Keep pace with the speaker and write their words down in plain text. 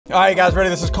All right, guys, ready?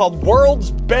 This is called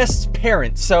World's Best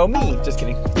Parents. So me, just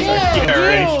kidding. Yeah,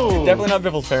 definitely not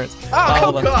Biffle's parents.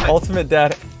 Oh, God. Ultimate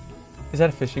dad. Is that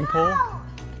a fishing pole?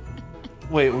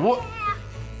 Wait, what?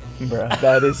 Bruh,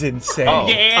 that is insane. Oh.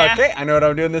 Yeah. Okay, I know what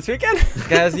I'm doing this weekend.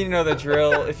 Guys, you know the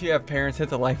drill. If you have parents, hit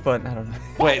the like button. I don't know.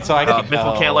 Wait, so I can.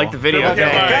 Biffle can't like the video.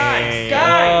 Okay,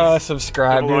 guys.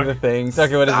 Subscribe to the things.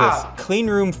 Okay, what is this? Clean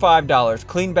room $5,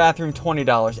 clean bathroom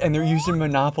 $20, and they're using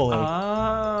Monopoly.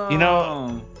 You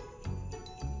know.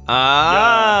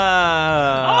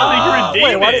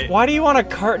 Wait, why do you want a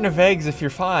carton of eggs if you're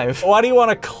 5? Why do you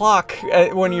want a clock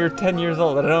when you're 10 years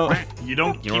old? I don't know. You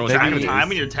don't keep track of time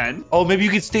when you're 10? Oh, maybe you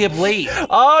could stay up late.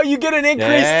 Oh, you get an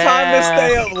increased time to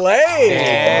stay up late.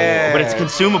 Yeah. But it's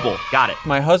consumable. Got it.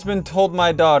 My husband told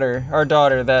our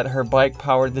daughter, that her bike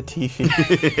powered the TV.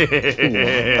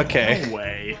 Okay. No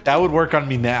way. That would work on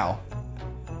me now.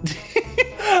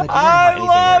 I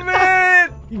love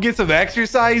it. You get some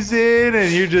exercise in, and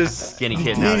you're just skinny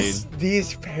kid now, dude.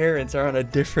 These parents are on a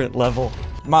different level.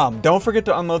 Mom, don't forget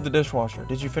to unload the dishwasher.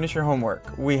 Did you finish your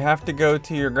homework? We have to go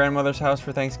to your grandmother's house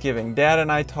for Thanksgiving. Dad and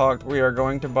I talked. We are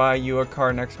going to buy you a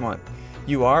car next month.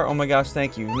 You are? Oh my gosh,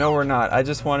 thank you. No, we're not. I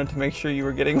just wanted to make sure you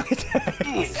were getting my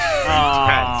text.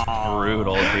 That's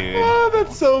brutal, dude. Oh,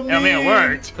 that's so mean. I mean, it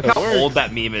worked. Look how old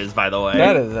that meme is, by the way.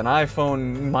 That is an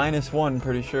iPhone -1,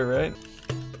 pretty sure, right?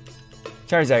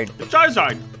 Charizard.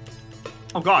 Charizard.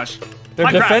 Oh gosh. They're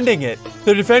defending it.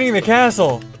 They're defending the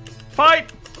castle.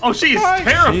 Fight. Oh, she's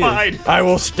terrified. I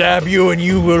will stab you and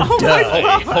you will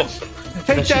die.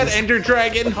 Take that, Ender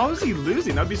Dragon. How is he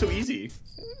losing? That'd be so easy.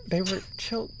 They were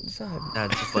chill. Zed. Nah,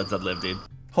 just let Zed live, dude.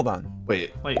 Hold on.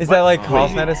 Wait. Is that like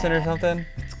cough medicine or something?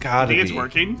 It's gotta think be. it's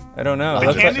working? I don't know.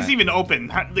 The can isn't even open.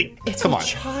 Like, It's a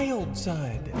child,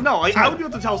 Zed. no, like, I would be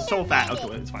able to tell so fast.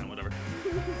 Okay, it's fine, whatever.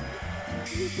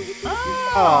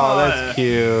 Oh, that's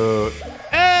cute.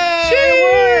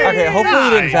 Hey, Okay, hopefully you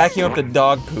didn't vacuum up the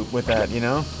dog poop with that, you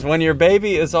know? When your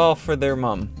baby is all for their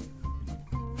mom.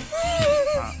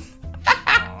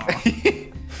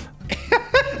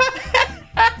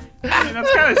 I mean,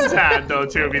 that's kind of sad, though,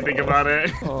 too, if you think about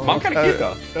it. Mom kind of cute,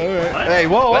 though. Right. Hey,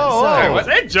 whoa. What's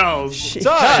that, Jones? She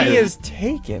Son. is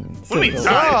taken. What do you mean,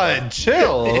 son? God,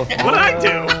 chill. What did I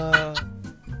do?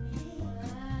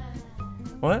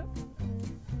 What?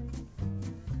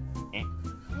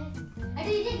 How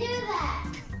did you do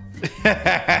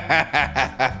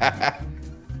that?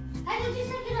 How did you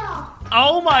suck it off?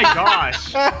 Oh my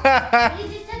gosh. How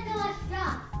did you suck the last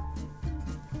drop?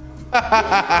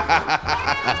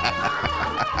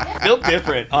 Built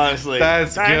different, honestly.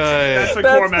 That's good. That's a core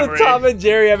That's the memory. Tom and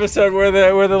Jerry episode where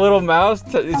the little mouse.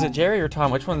 Is it Jerry or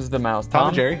Tom? Which one's the mouse? Tom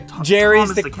and Jerry. Jerry's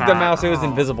Tom is the the cat. mouse. It was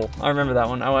invisible. I remember that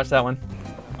one. I watched that one.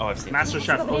 Oh, I've seen Master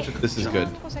Chef. This is good.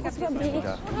 Oh,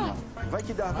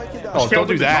 Oh, don't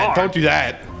do that. Don't do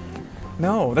that.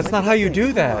 No, that's not how you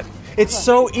do that. It's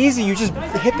so easy. You just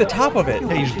hit the top of it.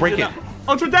 Hey, you just break it.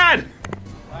 Ultra Dad.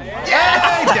 Yay!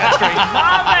 That's strength.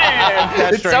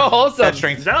 That's It's so wholesome. That's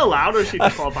strength. Is that allowed or is she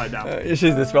disqualified now?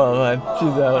 She's disqualified. She's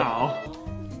out.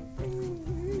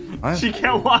 Oh. She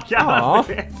can't walk out.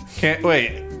 Can't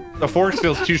wait. The force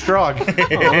feels too strong. Just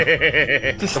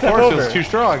The step force over. feels too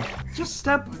strong. Just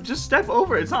step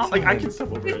over it. It's not like I can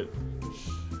step over it.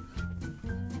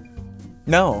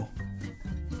 No.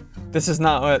 This is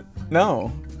not what.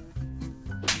 No.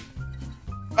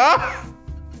 Ah!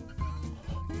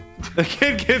 The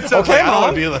kid gets up. Okay, like, I don't Mom.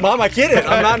 wanna be like... Mom, I get it.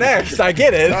 I'm not next. I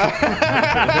get it.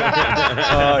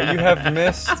 You have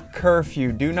missed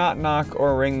curfew. Do not knock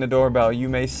or ring the doorbell. You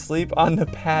may sleep on the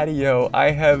patio.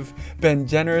 I have been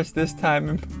generous this time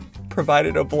and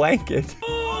provided a blanket.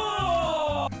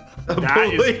 That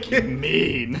is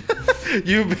mean.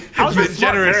 You've How's been that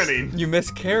smart generous. parenting? You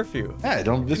missed curfew. Yeah,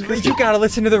 don't dismiss You gotta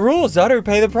listen to the rules, or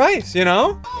pay the price, you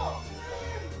know?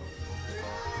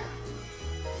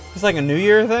 It's like a New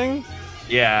Year thing?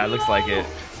 Yeah, it looks like it.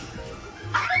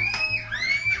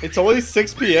 It's only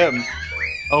 6 p.m.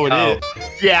 Oh, it is.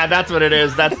 Yeah, that's what it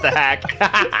is. That's the hack.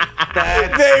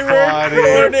 They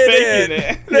recorded Faking it.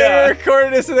 it. They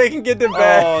recorded it so they can get to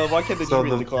bed. Oh, why can't they just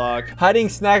read the clock? Hiding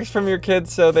snacks from your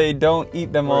kids so they don't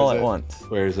eat them Where all is at it? once.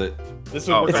 Where is it? This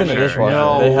would Oh, work It's on in the sure. dishwasher.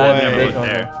 No They had way. it Right on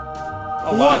there.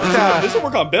 Oh, wow. What the- This would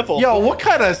work on Biffle. Yo, what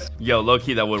kind of Yo,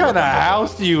 low-key, that would work.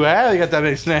 house do you have? You got that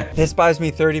many snacks. This buys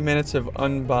me 30 minutes of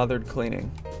unbothered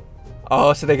cleaning.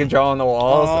 Oh, so they can draw on the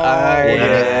walls? Oh, I get it.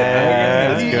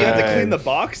 That's You have to good. clean the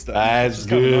box though. That's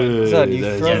kinda annoying. good. So you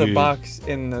That's throw the good. box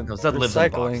in the No, Zed lives in a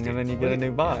box, recycling dude. and then you get a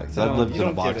new box. That No. lives You in a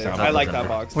don't box. get it. now. I like that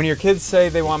box. When your kids say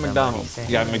they want McDonald's,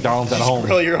 You got McDonald's at home.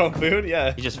 Grill your own food,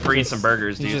 yeah. You just freeze some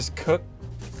burgers, you dude. just cook.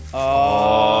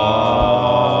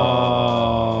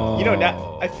 Oh. You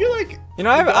know, I feel like. You know,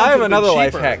 I have McDonald's would've another been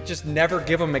life cheaper. hack. Just never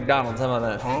give them McDonald's. How about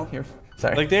that? Huh? Here.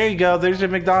 Sorry. Like, there you go. There's your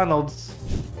McDonald's.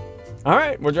 All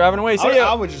right, we're driving away. See I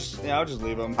ya. would just, I'll just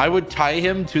leave him. I would tie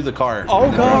him to the car.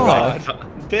 Oh God.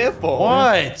 Biffle.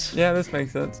 What? Yeah, this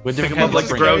makes sense. With Pick different him up kinds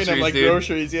like of Carrying groceries, him like dude.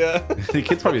 groceries, yeah. The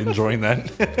kid's probably enjoying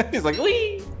that. He's like,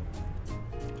 wee.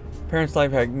 Parents'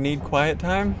 life hack: need quiet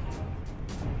time.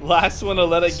 Last one to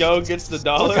let it go gets the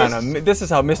dollars. This is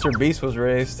how Mr. Beast was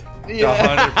raised.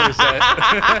 Yeah.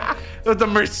 100%. With the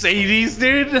Mercedes,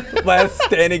 dude. Last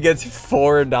Stanley gets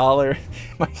 $4.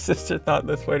 My sister thought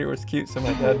this waiter was cute, so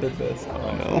my dad did this.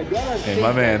 Oh no. Hey,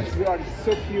 my man. You are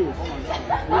so cute.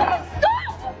 Oh my God.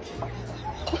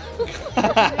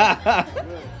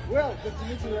 Well, good to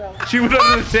meet you, Will. She went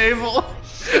under the table.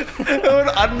 Went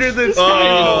under the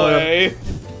Oh, table. way.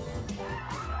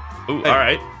 Ooh, all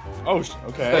right. Oh,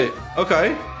 okay. Hey,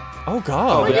 okay. Oh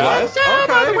God. Yeah. Okay.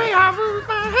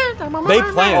 They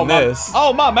planned this.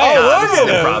 Oh, my man. Oh, look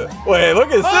at him. Wait, look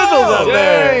at Sigils up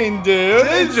there. Dang, dude.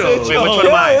 Sigils. Wait, which one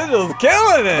am I? Sigils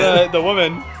killing it. The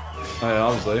woman. Oh, yeah,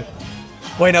 obviously.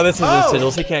 Wait, no, this is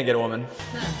Sigils. He can't get a woman.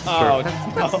 Oh,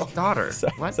 That's his daughter.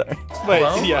 Sorry. What? Sorry. wait,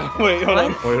 yeah, wait, hold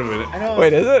on. Wait a minute.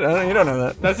 Wait, is it? You don't know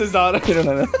that. That's his daughter. You don't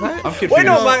know that. I'm confused. Wait,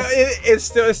 no, it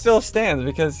still stands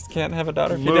because can't have a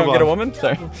daughter if you Move don't get a on. woman.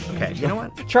 Sorry. Okay, you know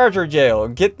what? Charge or jail.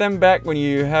 Get them back when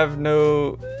you have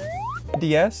no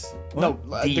DS. No,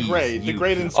 the D's, grade. The you-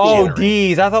 grade in school. Oh,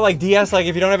 Ds. I thought like DS, like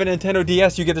if you don't have a Nintendo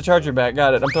DS, you get the charger back.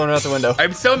 Got it. I'm throwing it out the window.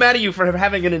 I'm so mad at you for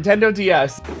having a Nintendo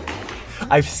DS.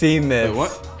 I've seen this. Wait,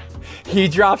 what? He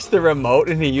drops the remote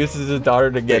and he uses his daughter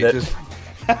to get Wait, it. just-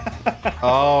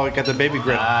 Oh, got the baby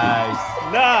grip. Nice.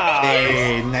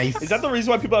 Hey, nice. Is that the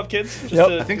reason why people have kids? Just Yep,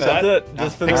 to- I think so. that's it.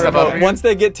 Just for the Fix the remote. button. Once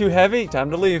they get too heavy, time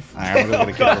to leave. Alright, I'm gonna Oh, get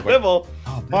a kid God, real quick. Bibble.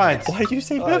 What? Why do you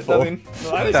say Oh, biffle? nothing.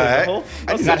 No, I didn't The say heck? Bibble.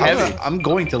 I just- not heavy. I'm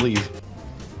going to leave.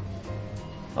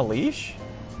 A leash?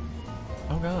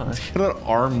 Oh god. Get an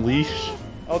arm leash.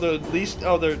 Oh, they're leashed.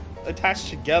 Oh, they're attached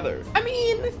together. I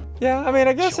mean, Yeah, I mean,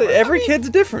 I guess Sure. every I mean- kid's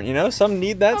different, you know. Some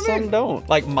need that, some don't.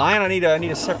 Like mine, I need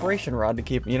a separation rod to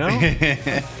keep, you know.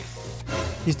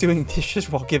 He's doing dishes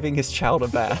while giving his child a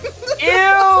bath. ew!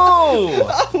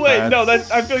 Oh, wait, no, That's-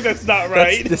 I feel like that's not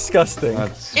That's right. disgusting.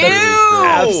 That's Ew!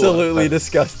 Absolutely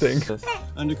disgusting.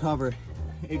 Undercover.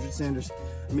 Adrian Sanders.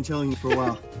 I've been telling you for a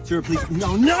while. Sir, please.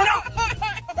 No, no, no!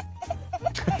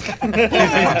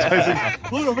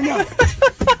 Pull it over now.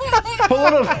 Pull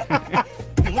it up.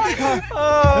 I'm not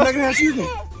gonna ask you again.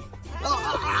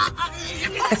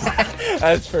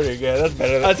 That's pretty good. That's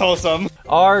better than That's wholesome.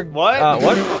 our What?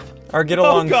 what? Our get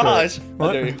along. gosh. shirt. How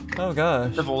What? dare you. Oh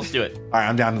gosh. Let's do it. Alright,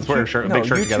 I'm down. Let's wear a shirt, a No, big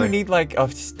shirt you together. two need like a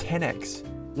 10x.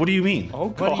 What do you mean? Oh,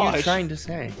 What are you gosh. trying to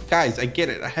say? Guys, I get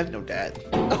it. I have no dad.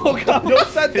 Oh, God, no,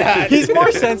 said that. He's more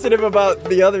sensitive about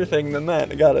the other thing than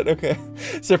that. Got it. Okay.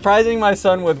 Surprising my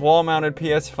son with wall-mounted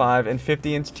PS5 and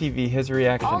 50-inch TV. His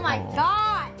reaction. Oh my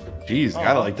God. Jeez,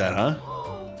 gotta like that, huh?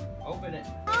 Open it.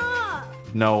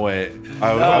 No way.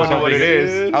 I I was wonder what hoping it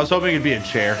is. I was hoping it'd be a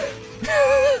chair.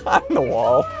 On the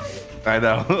wall. I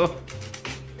know.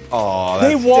 Oh,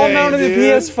 They that's wall-mounted the Dang,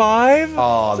 dude. PS5.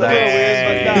 oh, a little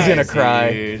weird, but He's gonna nice,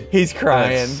 cry. dude. He's crying.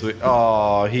 that's sweet.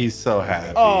 Oh, he's so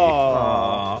happy.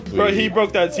 Oh, bro, he Sweet.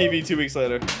 broke that TV 2 weeks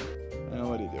later.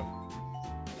 What do you do?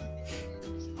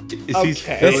 Is Okay. he This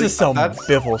feeling- is some that's-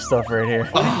 biffle stuff right here.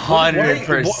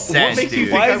 100%, What makes you dude.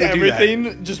 think Why I is would do that?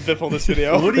 everything just biffle this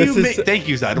video? What do you This is- mean? Thank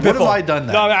you, Zad. What have Biffle. I done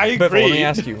that? No, I Biffle, agree. let me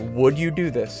ask you, would you do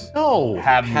this? No.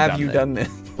 Have Have you done this?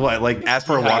 What, like ask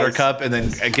for a water Yes. cup and then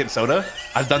get soda?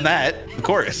 I've done that. Of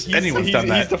course. Anyone's done He's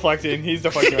that. deflecting. He's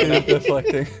deflecting right now.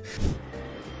 Deflecting.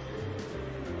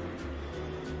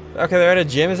 Okay, they're at a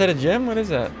gym. Is that a gym? What is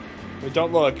that? Wait,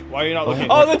 don't look. Why are you not looking?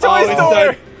 Oh, the toy it's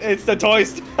store! It's the toy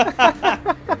store.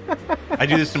 I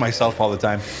do this to myself all the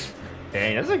time.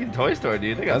 Dang, that's like a toy store,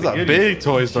 dude. They got That's the a goodies. big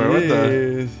toy store. What the?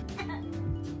 Jeez.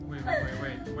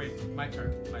 Wait. My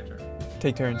turn.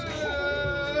 Take turns.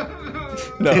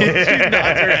 No.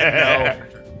 No.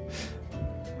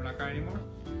 We're not crying anymore?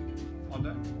 All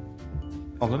done?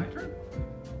 Hold My on. turn?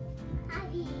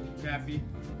 Happy.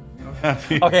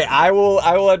 Okay, I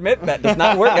will admit that does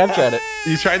not work. I've tried it.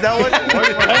 You tried that one?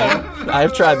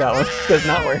 I've tried that one. Does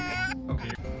not work.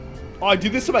 Oh, I do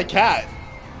this to my cat.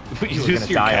 You You're use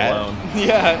gonna your die cat? alone.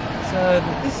 Yeah.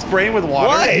 Sad. Spraying with water?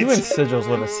 What? You and Sigils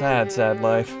live a sad, sad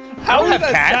life. How is have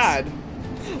that cats.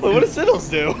 sad? Wait, what does Siddles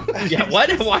do? Yeah, what?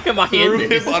 Why am I Threw in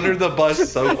this? him under the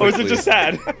bus so quickly. Or is it just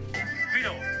sad?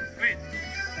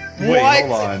 Wait, What?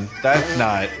 hold on. That's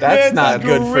not. That's Man's not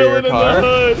good for your grilling in car.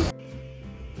 the hood.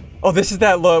 Oh, this is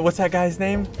that. What's that guy's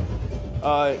name?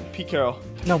 Pete Carroll.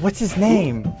 No, what's his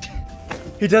name?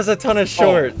 He does a ton of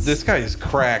shorts. This guy is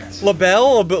cracked.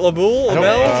 LaBelle? LaBelle?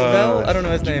 I don't know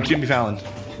his name. Jimmy Fallon.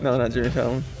 No, not Jimmy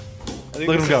Fallon. Look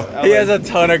at him go. He has a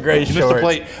ton of great missed the shorts.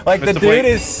 plate. Like, Missed the the plate.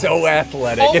 dude is so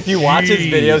athletic. Oh, if you watch his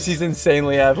jeez. videos, he's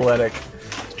insanely athletic.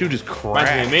 This dude is Reminds me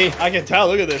cracked. of me. I can tell.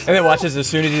 Look at this. And then watches as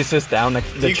soon as he sits down, the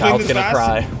you child's clean this gonna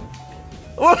fast?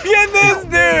 cry. Look at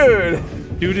this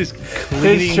dude! Dude is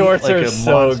cleaning His shorts like are a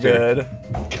so monster.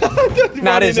 good.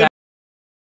 Not his